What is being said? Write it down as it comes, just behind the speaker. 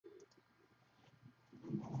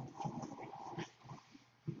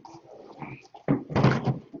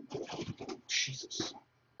Jesus.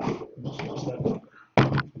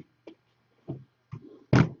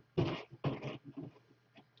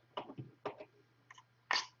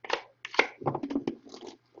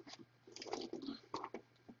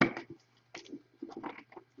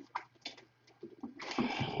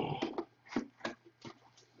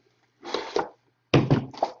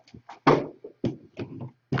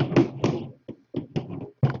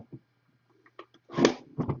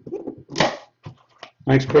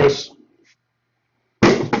 Thanks, Chris. I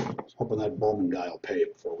was hoping that Bowman guy will pay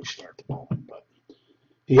before we start the Bowman, but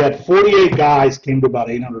he had 48 guys, came to about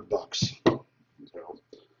 $800. So,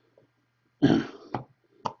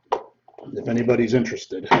 if anybody's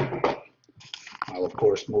interested, I'll of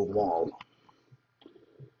course move them all.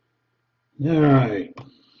 All right,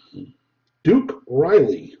 Duke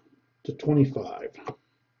Riley to 25.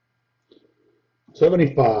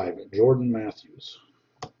 75, Jordan Matthews.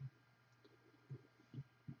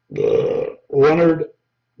 Leonard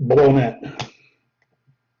Blonett.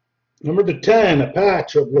 Number to 10, a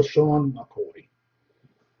patch of LaShawn McCoy.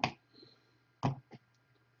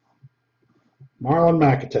 Marlon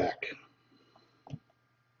McAtack.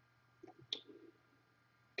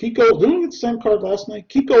 Kiko, didn't we get the same card last night?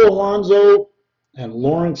 Kiko Alonso and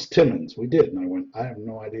Lawrence Timmons. We did, and I went, I have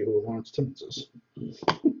no idea who Lawrence Timmons is.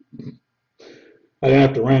 I didn't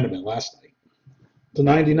have to random it last night. To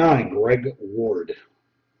 99, Greg Ward.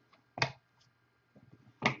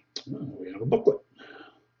 Oh, we have a booklet.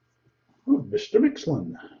 Oh, Mr.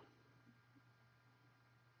 Mixlin.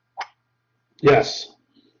 Yes.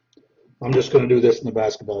 I'm just going to do this in the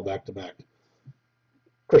basketball back-to-back.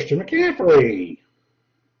 Christian McCaffrey.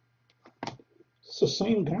 Is this the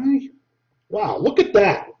same guy? Wow, look at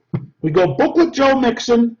that. We go booklet Joe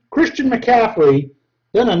Mixon, Christian McCaffrey,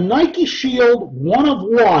 then a Nike Shield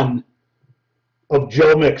 1/1 of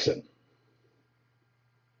Joe Mixon.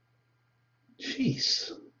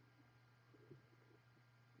 Jeez.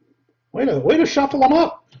 Way to shuffle them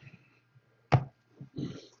up.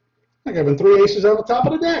 Like having 3 aces on the top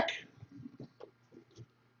of the deck.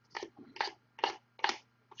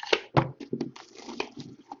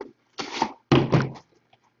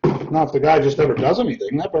 Now, if the guy just never does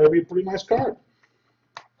anything, that better be a pretty nice card.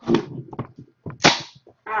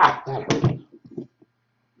 Ah, that hurt.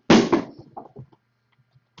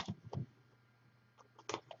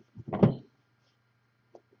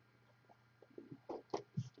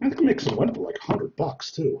 I think Mixon went for like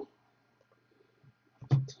 $100 too.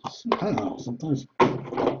 I don't know. Sometimes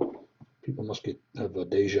people must have a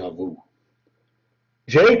deja vu.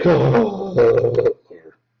 Jacob.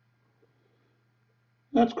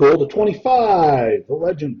 That's cool. To 25, the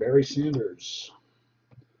legend Barry Sanders.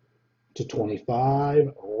 To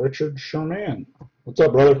 25, Richard Sherman. What's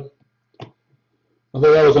up, brother? I thought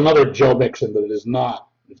that was another Joe Mixon, but it is not.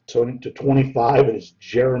 To 25, it is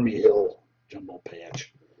Jeremy Hill jumbo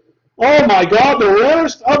patch. Oh my God, the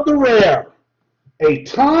rarest of the rare. A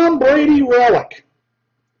Tom Brady relic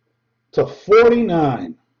to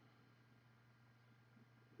 49.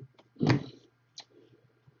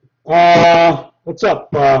 What's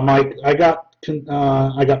up, Mike? I got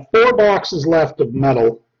 4 boxes left of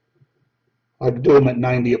metal. I'd do them at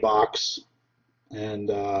 90 a box. And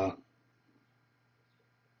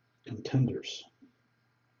contenders.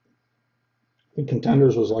 I think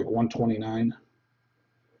contenders was like 129.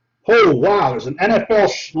 Oh, wow, there's an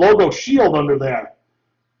NFL logo shield under there.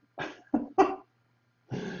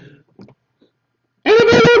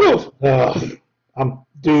 NFL logos!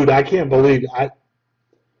 Dude, I can't believe I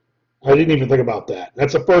didn't even think about that.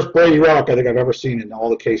 That's the first Brady relic I think I've ever seen in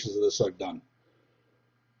all the cases of this I've done.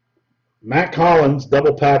 Matt Collins,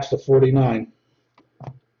 double patch to 49.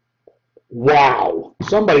 Wow.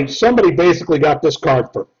 Somebody basically got this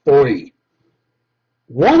card for free.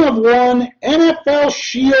 1/1 NFL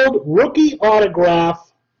Shield rookie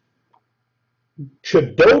autograph,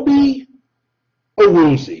 Chidobe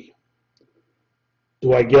Awuzie.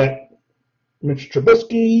 Do I get Mitch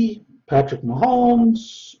Trubisky, Patrick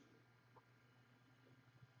Mahomes,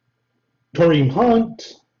 Kareem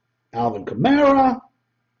Hunt, Alvin Kamara?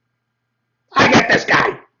 I get this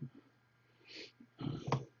guy.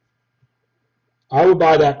 I would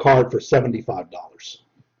buy that card for $75.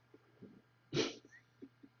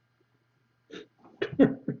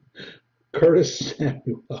 Curtis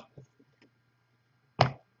Samuel.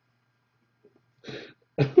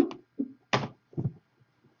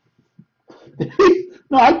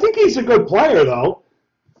 No, I think he's a good player, though.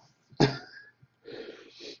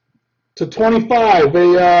 To 25,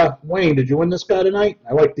 Wayne, did you win this guy tonight?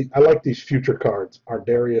 I like these future cards.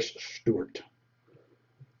 Ardarius Stewart.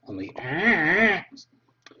 on the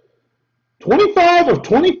 25 of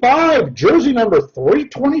 25, jersey number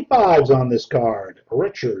 325s on this card.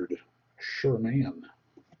 Richard Sherman.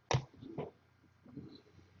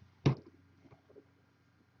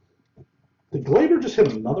 Did Glaber just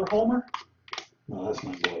hit another homer? No, that's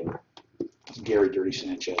not Glaber. It's Gary Dirty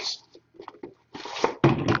Sanchez.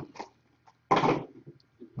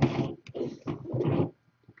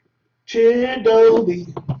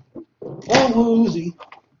 Chidobe, oh woozy,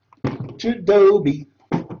 Chidobe,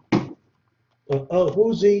 oh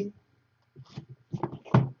woozy.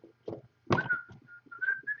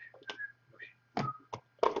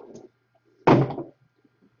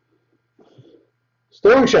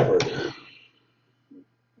 Sterling Shepard.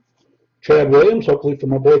 Chad Williams, hopefully for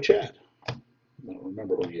my boy Chad. I don't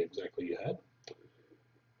remember who exactly you had.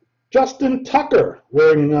 Justin Tucker,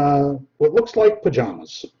 wearing what looks like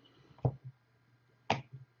pajamas.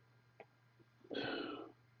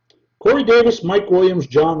 Corey Davis, Mike Williams,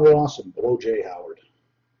 John Ross, and Below J. Howard.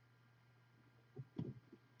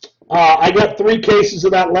 I got 3 cases of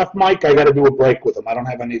that left, Mike. I got to do a break with them. I don't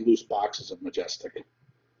have any loose boxes of Majestic.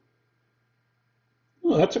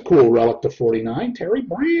 Oh, that's a cool relic to 49. Terry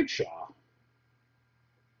Bradshaw.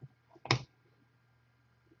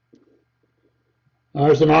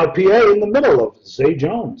 There's an RPA in the middle of Zay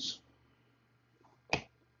Jones.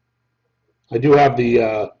 I do have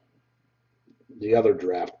the other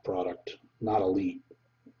draft product, not elite.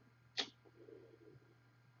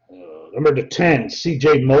 Number to 10,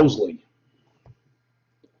 C.J. Mosley.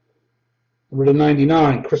 Number to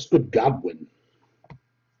 99, Chris Godwin.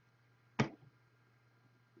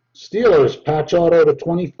 Steelers, patch auto to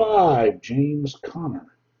 25, James Conner.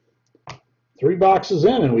 3 boxes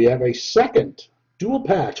in, and we have a second dual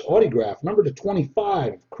patch autograph, number to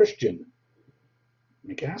 25, Christian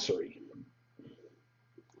McCaffrey.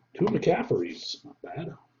 2 McCaffreys, not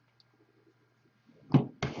bad.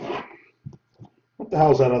 What the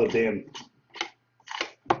hell is that other damn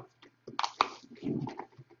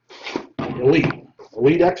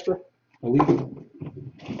Elite extra? Elite?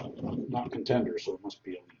 Not contender, so it must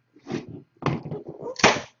be elite.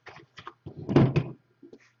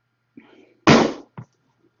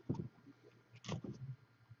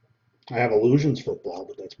 I have Illusions football,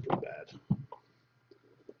 but that's pretty bad.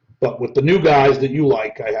 But with the new guys that you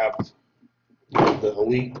like, I have the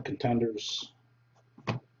elite, the contenders.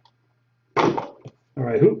 All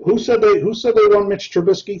right, who said they won Mitch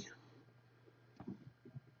Trubisky?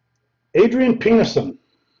 Adrian Peterson.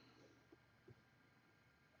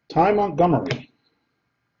 Ty Montgomery.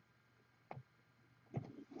 I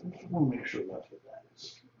want to make sure that's what that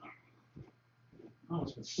is. Oh,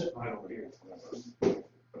 it's been sitting right over here forever.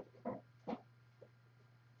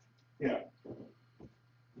 Yeah.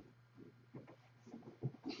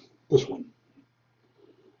 This one.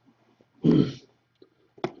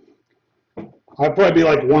 I'd probably be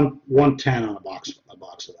like 110 on a box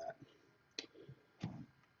of that.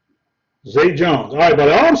 Zay Jones. All right, but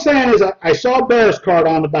all I'm saying is I saw a Bears card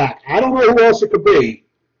on the back. I don't know who else it could be.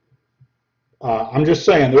 I'm just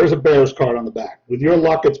saying there is a Bears card on the back. With your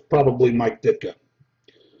luck, it's probably Mike Ditka.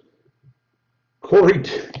 Corey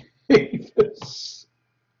Davis.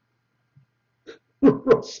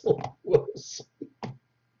 Russell Wilson.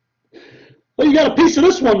 Well, you got a piece of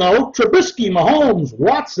this one, though. Trubisky, Mahomes,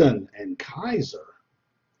 Watson, and Kaiser.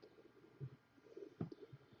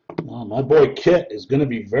 Oh, my boy Kit is going to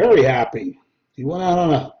be very happy. He went out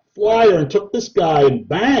on a flyer and took this guy, and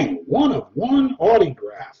bang, 1 of 1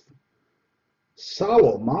 autograph.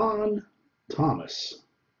 Solomon Thomas.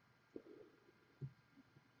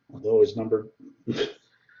 Although his number...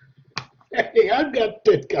 Hey, I've got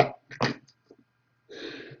Ditka.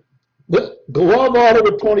 The glove auto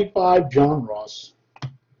to 25, John Ross.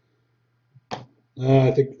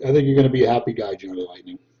 I think you're going to be a happy guy, Johnny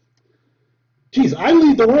Lightning. Geez, I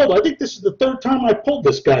lead the world. I think this is the 3rd time I pulled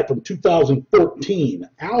this guy from 2014.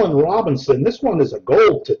 Allen Robinson. This one is a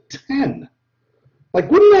gold to 10.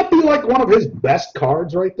 Like, wouldn't that be like one of his best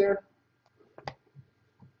cards right there?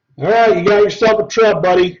 All right, you got yourself a trub,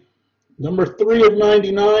 buddy. Number 3 of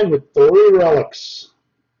 99 with 3 relics.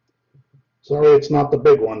 Sorry it's not the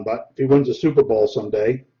big one, but if he wins a Super Bowl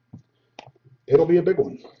someday, it'll be a big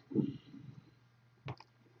one.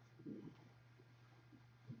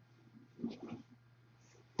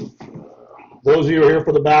 Those of you who are here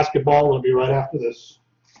for the basketball, it'll be right after this.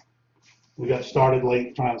 We got started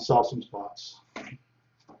late trying to sell some spots.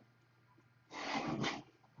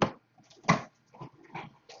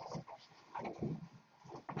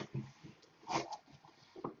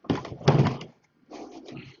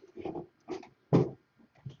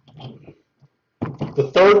 The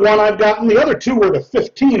third one I've gotten. The other two were to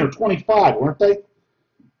 15 or 25, weren't they?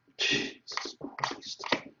 Jesus Christ.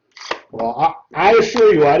 Well, I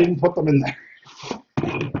assure you, I didn't put them in there.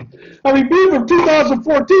 I mean, being from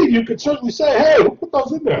 2014, you could certainly say, hey, who put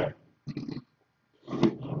those in there?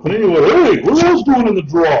 But anyway, hey, what are those doing in the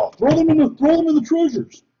draw? Throw them in the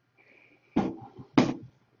treasures.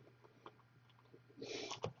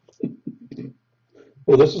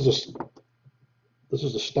 Oh, this is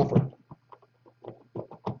a stuffer.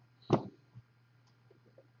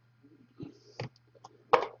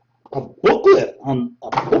 A booklet on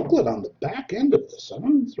the back end of this. I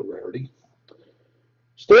don't know if it's a rarity.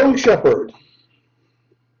 Sterling Shepard.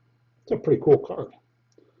 It's a pretty cool card.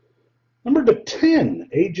 Number to 10,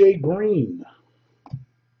 AJ Green.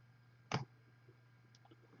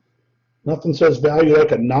 Nothing says value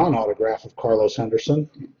like a non-autograph of Carlos Henderson.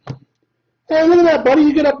 Hey, look at that, buddy.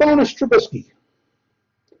 You get a bonus Trubisky.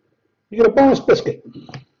 You get a bonus biscuit.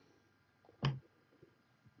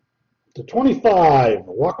 To 25,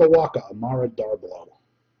 Waka Waka, Amara Darboe.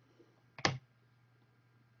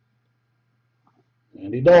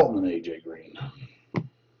 Andy Dalton and AJ Green.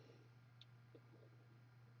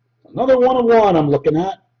 Another 1/1 I'm looking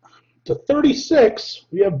at. To 36,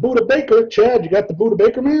 we have Buda Baker. Chad, you got the Buda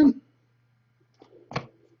Baker man?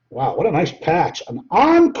 Wow, what a nice patch. An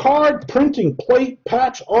on-card printing plate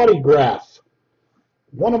patch autograph.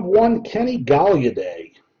 1/1 Kenny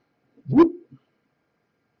Galladay. Whoop.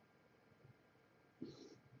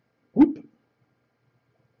 Whoop.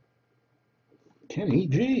 Kenny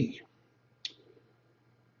G.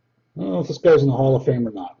 I don't know if this guy's in the Hall of Fame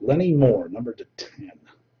or not. Lenny Moore, number to 10.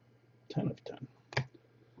 10 of 10.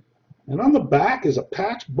 And on the back is a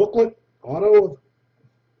patch booklet auto of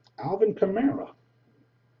Alvin Kamara.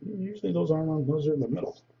 Usually those aren't on, those are in the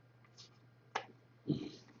middle.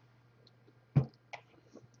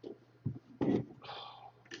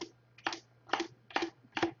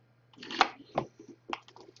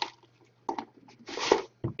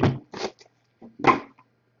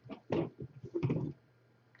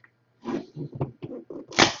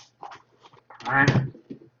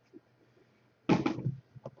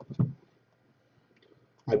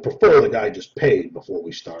 I prefer the guy just paid before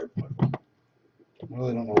we start, but I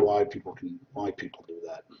really don't know why people do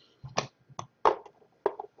that.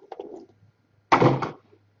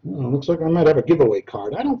 Well, looks like I might have a giveaway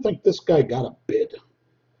card. I don't think this guy got a bid.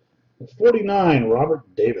 49,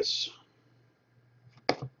 Robert Davis.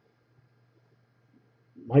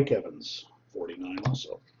 Mike Evans, 49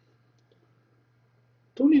 also.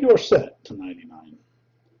 Tony Dorsett to 99.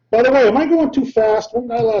 By the way, am I going too fast? One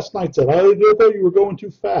guy last night said, I thought you were going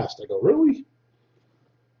too fast. I go, really?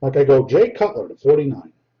 Like I go, Jay Cutler to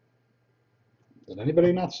 49. Did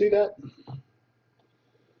anybody not see that?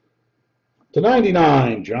 To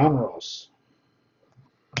 99, John Ross.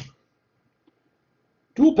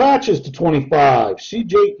 Dual patches to 25,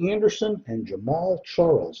 C.J. Anderson and Jamal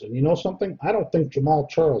Charles. And you know something? I don't think Jamal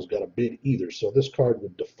Charles got a bid either, so this card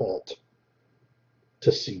would default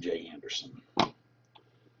to C.J. Anderson.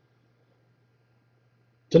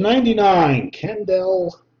 To 99,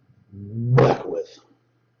 Kendall Beckwith.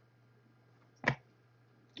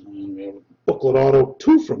 And we have a booklet auto,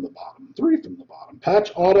 2 from the bottom, 3 from the bottom.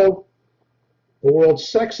 Patch auto, the world's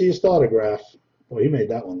sexiest autograph. Boy, he made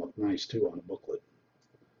that one look nice too on the booklet.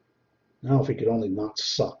 Now if he could only not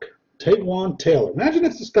suck. Taywan Taylor. Imagine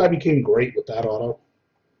if this guy became great with that auto.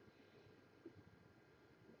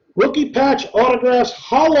 Rookie patch autographs,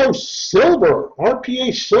 hollow silver,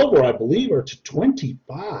 RPA silver, I believe, are to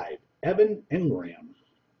 25. Evan Engram.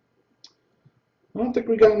 I don't think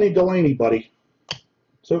we got any Delaney, buddy.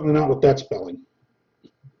 Certainly not with that spelling.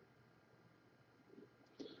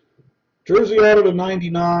 Jersey auto to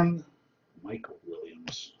 99, Michael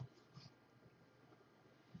Williams.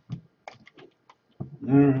 All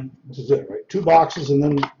right, this is it, right? 2 boxes and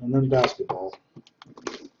then basketball.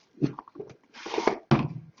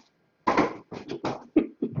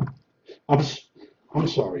 I'm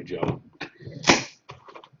sorry, Joe.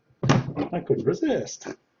 I couldn't resist.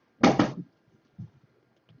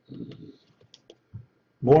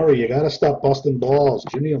 Maury, you got to stop busting balls.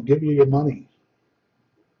 Jimmy will give you your money.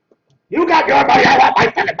 You got your money. I want my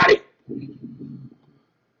fucking money.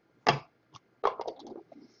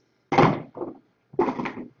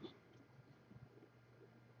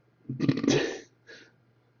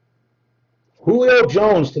 Julio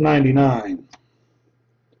Jones to 99.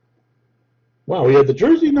 Wow, we had the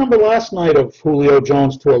jersey number last night of Julio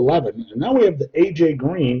Jones to 11, and now we have the AJ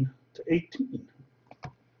Green to 18.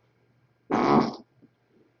 I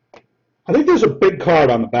think there's a big card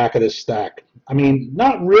on the back of this stack. I mean,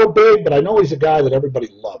 not real big, but I know he's a guy that everybody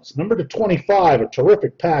loves. Number to 25, a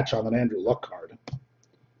terrific patch on an Andrew Luck card.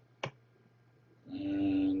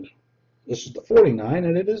 And this is the 49,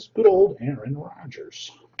 and it is good old Aaron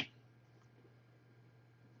Rodgers.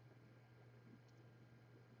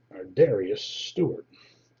 Our Darius Stewart.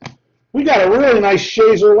 We got a really nice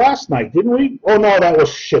Shazer last night, didn't we? Oh, no, that was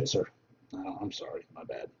Schitzer. Oh, I'm sorry, my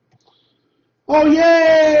bad. Oh,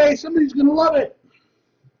 yay! Somebody's going to love it.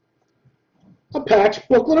 A patch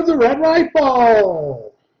booklet of the Red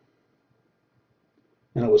Rifle.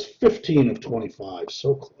 And it was 15 of 25,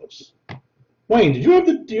 so close. Wayne, do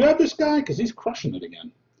you have this guy? Because he's crushing it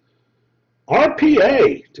again.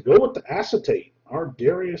 RPA to go with the acetate. Our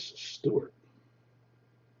Darius Stewart.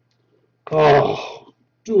 Oh,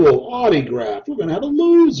 dual autograph. We're going to have a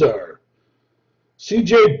loser.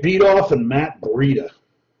 CJ Beatoff and Matt Breida.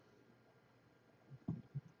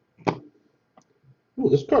 Ooh,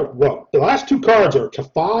 this card, well, the last two cards are to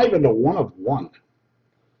 5 and a 1 of 1.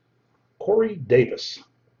 Corey Davis,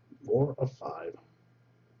 4 of 5.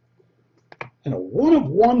 And a 1 of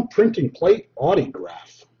 1 printing plate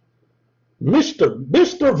autograph.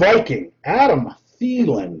 Mr. Viking, Adam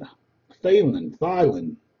Thielen.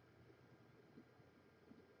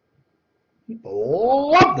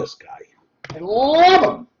 People love this guy. I love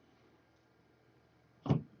him.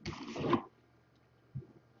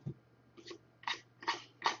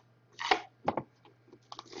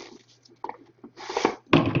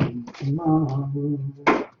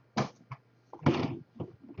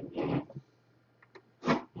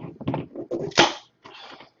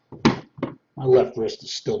 My left wrist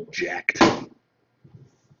is still jacked.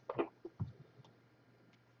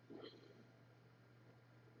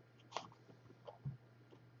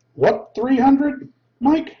 What 300,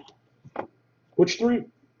 Mike? Which 3?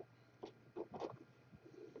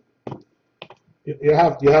 You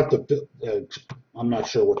have to. I'm not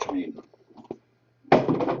sure what you mean.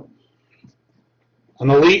 An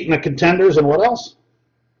elite and a contenders and what else?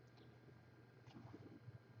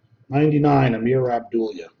 99, Amir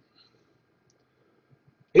Abdullah.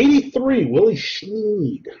 83, Willie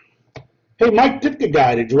Schneed. Hey, Mike Ditka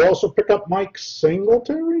guy, did you also pick up Mike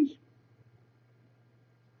Singletary?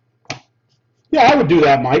 Yeah, I would do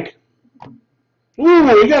that, Mike. Ooh,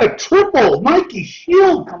 we got a triple Nike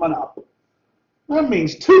Shield coming up. That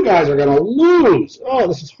means 2 guys are going to lose. Oh,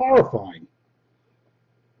 this is horrifying.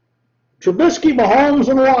 Trubisky, Mahomes,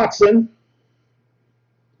 and Watson.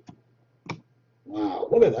 Wow,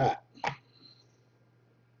 look at that.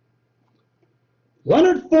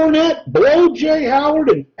 Leonard Fournette, Blow J. Howard,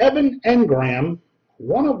 and Evan Engram.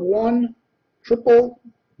 1 of 1 triple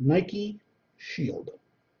Nike Shield.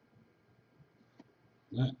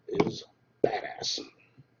 That is badass.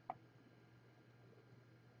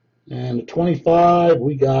 And at 25,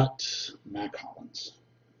 we got Mac Hollins.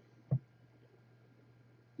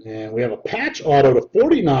 And we have a patch auto to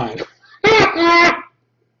 49.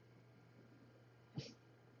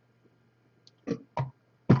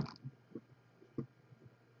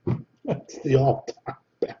 That's the all-time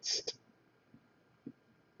best.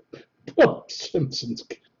 Oh, Simpsons.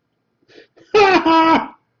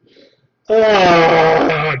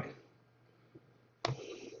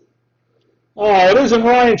 Oh, it isn't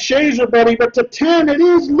Ryan Shazer, buddy, but to 10, it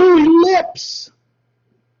is Louis Lips.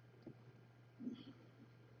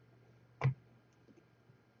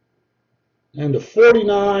 And to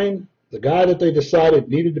 49, the guy that they decided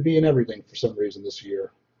needed to be in everything for some reason this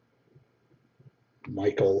year,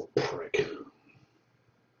 Michael Prick.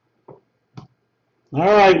 All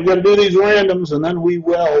right, we got to do these randoms, and then we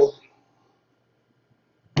will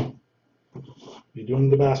be doing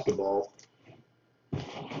the basketball.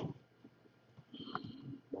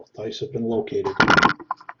 Both dice have been located.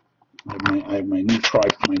 I have my new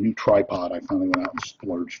tripod. I finally went out and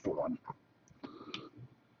splurged for one.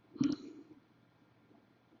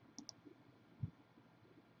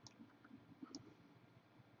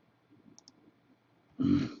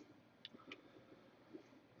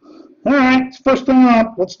 All right, first thing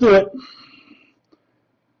up. Let's do it.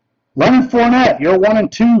 Leonard Fournette, you're 1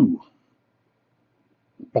 and 2.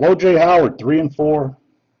 Below J. Howard, 3 and 4.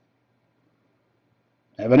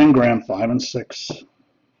 Evan Engram, 5 and 6.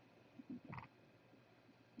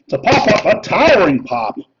 It's a pop-up, a towering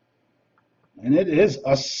pop. And it is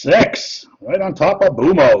a 6, right on top of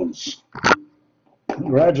Boomos.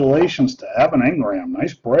 Congratulations to Evan Engram.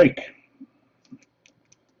 Nice break.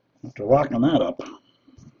 After locking that up.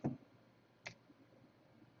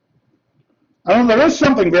 I don't know, there is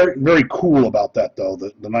something very, very cool about that, though,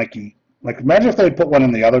 the Nike. Like, imagine if they put one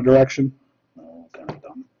in the other direction. Oh, kind of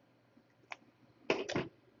dumb.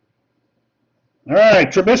 All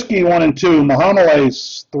right, Trubisky 1 and 2,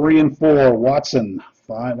 Mahomes 3 and 4, Watson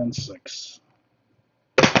 5 and 6.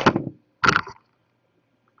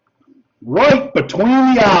 Right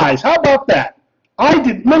between the eyes. How about that? Look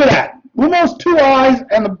at that. Almost 2 eyes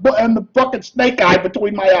and the fucking snake eye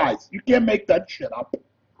between my eyes. You can't make that shit up.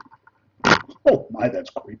 Oh my, that's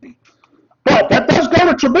creepy. But that does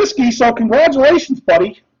go to Trubisky, so congratulations,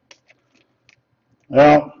 buddy.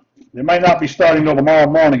 Well, it might not be starting till tomorrow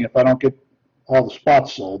morning if I don't get all the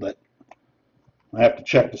spots sold. I have to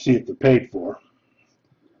check to see if they're paid for.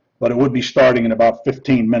 But it would be starting in about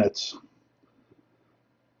 15 minutes.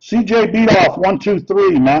 CJ beat off 1, 2,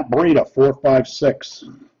 3. Matt Breida 4, 5, 6.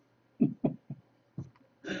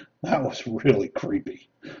 That was really creepy.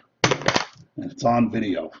 And it's on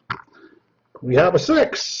video. We have a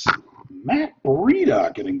 6. Matt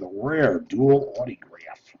Breida getting the rare dual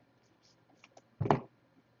autograph.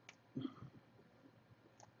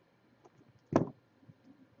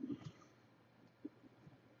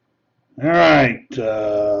 All right.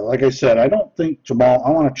 Like I said, I don't think Jamal, I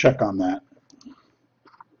want to check on that.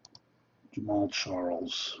 Jamal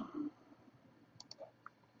Charles.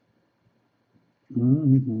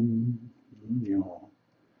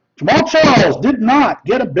 Jamal Charles did not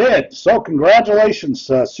get a bid, so congratulations,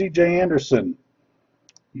 C.J. Anderson.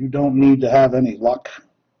 You don't need to have any luck.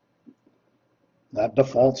 That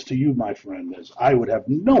defaults to you, my friend, as I would have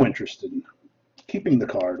no interest in keeping the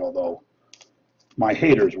card, although my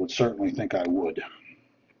haters would certainly think I would.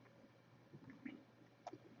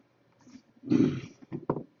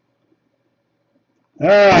 All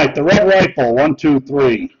right, the red rifle, 1, 2,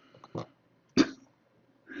 3.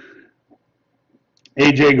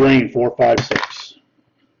 AJ Green, 4, 5, 6.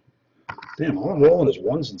 Damn, all I'm rolling is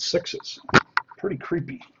 1s and 6s. Pretty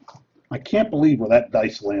creepy. I can't believe where that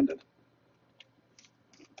dice landed.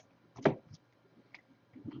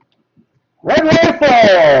 Red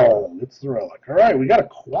rifle! It's the relic. All right, we got a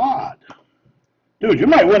quad. Dude, you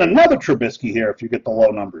might win another Trubisky here if you get the low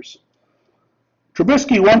numbers.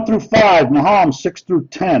 Trubisky 1 through 5, Mahomes 6 through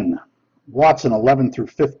 10, Watson 11 through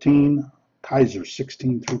 15, Kaiser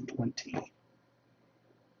 16 through 20.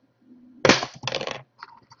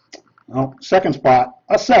 Well, second spot,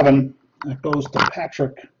 a 7. That goes to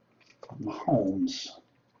Patrick Mahomes.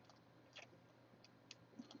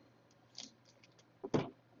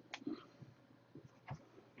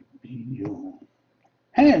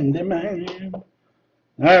 Handyman. All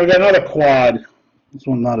right, we got another quad. This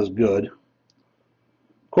one not as good.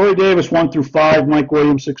 Corey Davis 1 through 5, Mike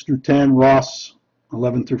Williams 6 through 10, Ross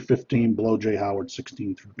 11 through 15, Blow J Howard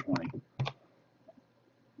 16 through 20.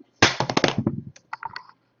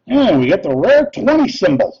 And we get the rare 20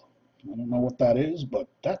 symbol. I don't know what that is, but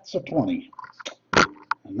that's a 20.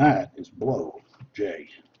 And that is Blow J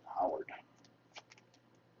Howard.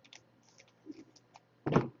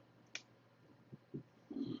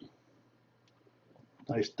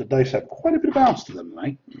 The dice have quite a bit of bounce to them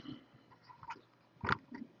tonight.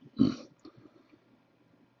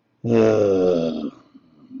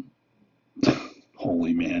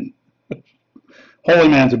 Holy man. Holy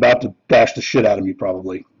man's about to bash the shit out of me,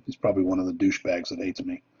 probably. He's probably one of the douchebags that hates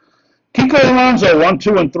me. Kiko Alonso, 1,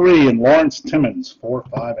 2, and 3, and Lawrence Timmons, 4,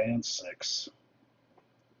 5, and 6.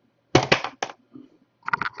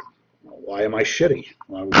 Why am I shitty?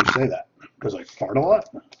 Why would you say that? Because I fart a lot?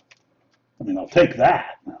 I mean, I'll take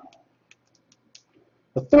that.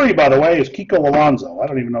 The 3, by the way, is Kiko Alonso. I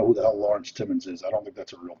don't even know who the hell Lawrence Timmons is. I don't think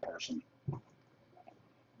that's a real person.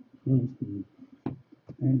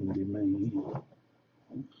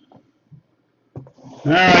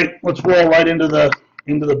 All right, let's roll right into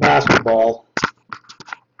the basketball.